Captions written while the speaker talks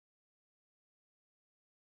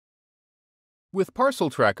With Parcel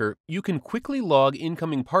Tracker, you can quickly log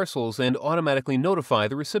incoming parcels and automatically notify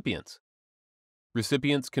the recipients.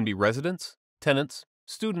 Recipients can be residents, tenants,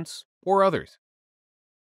 students, or others.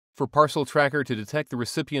 For Parcel Tracker to detect the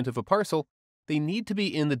recipient of a parcel, they need to be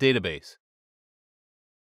in the database.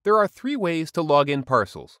 There are 3 ways to log in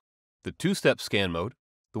parcels: the 2-step scan mode,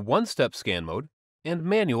 the 1-step scan mode, and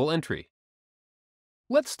manual entry.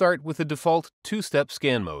 Let's start with the default 2-step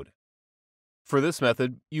scan mode. For this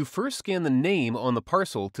method, you first scan the name on the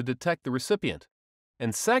parcel to detect the recipient,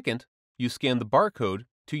 and second, you scan the barcode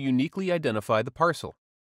to uniquely identify the parcel.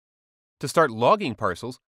 To start logging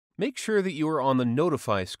parcels, make sure that you are on the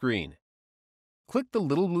Notify screen. Click the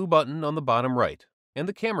little blue button on the bottom right, and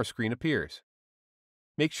the camera screen appears.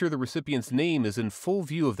 Make sure the recipient's name is in full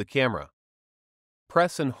view of the camera.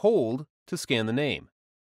 Press and hold to scan the name.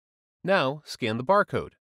 Now, scan the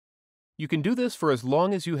barcode. You can do this for as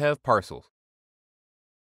long as you have parcels.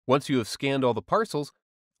 Once you have scanned all the parcels,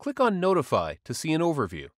 click on Notify to see an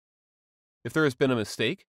overview. If there has been a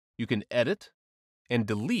mistake, you can edit and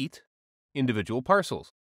delete individual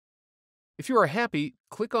parcels. If you are happy,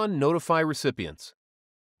 click on Notify Recipients.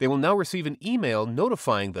 They will now receive an email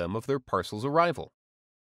notifying them of their parcel's arrival.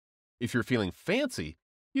 If you're feeling fancy,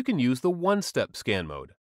 you can use the 1-step scan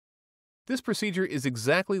mode. This procedure is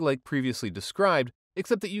exactly like previously described,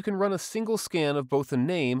 except that you can run a single scan of both the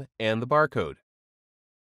name and the barcode.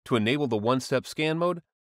 To enable the 1-step scan mode,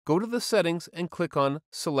 go to the settings and click on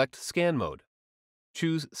Select Scan Mode.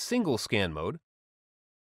 Choose Single Scan Mode.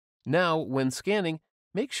 Now, when scanning,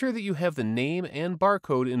 make sure that you have the name and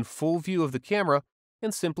barcode in full view of the camera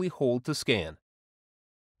and simply hold to scan.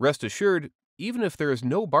 Rest assured, even if there is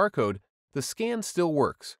no barcode, the scan still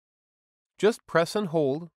works. Just press and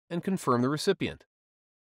hold and confirm the recipient.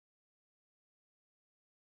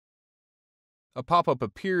 A pop-up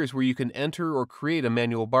appears where you can enter or create a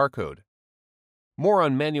manual barcode. More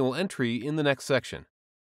on manual entry in the next section.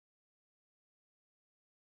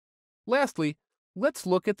 Lastly, let's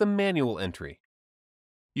look at the manual entry.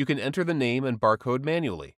 You can enter the name and barcode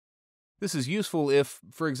manually. This is useful if,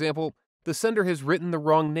 for example, the sender has written the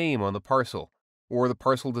wrong name on the parcel, or the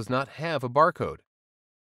parcel does not have a barcode.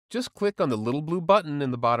 Just click on the little blue button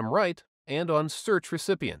in the bottom right and on Search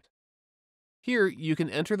Recipient. Here, you can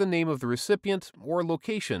enter the name of the recipient or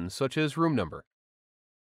location, such as room number.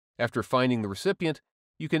 After finding the recipient,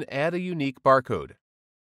 you can add a unique barcode.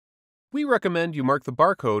 We recommend you mark the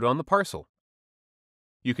barcode on the parcel.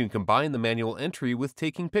 You can combine the manual entry with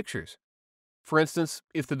taking pictures. For instance,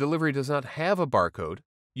 if the delivery does not have a barcode,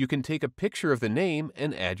 you can take a picture of the name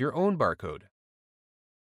and add your own barcode.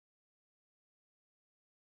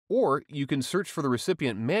 Or you can search for the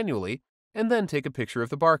recipient manually and then take a picture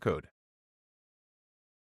of the barcode.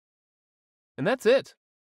 And that's it!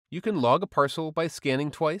 You can log a parcel by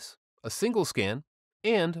scanning twice, a single scan,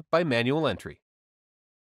 and by manual entry.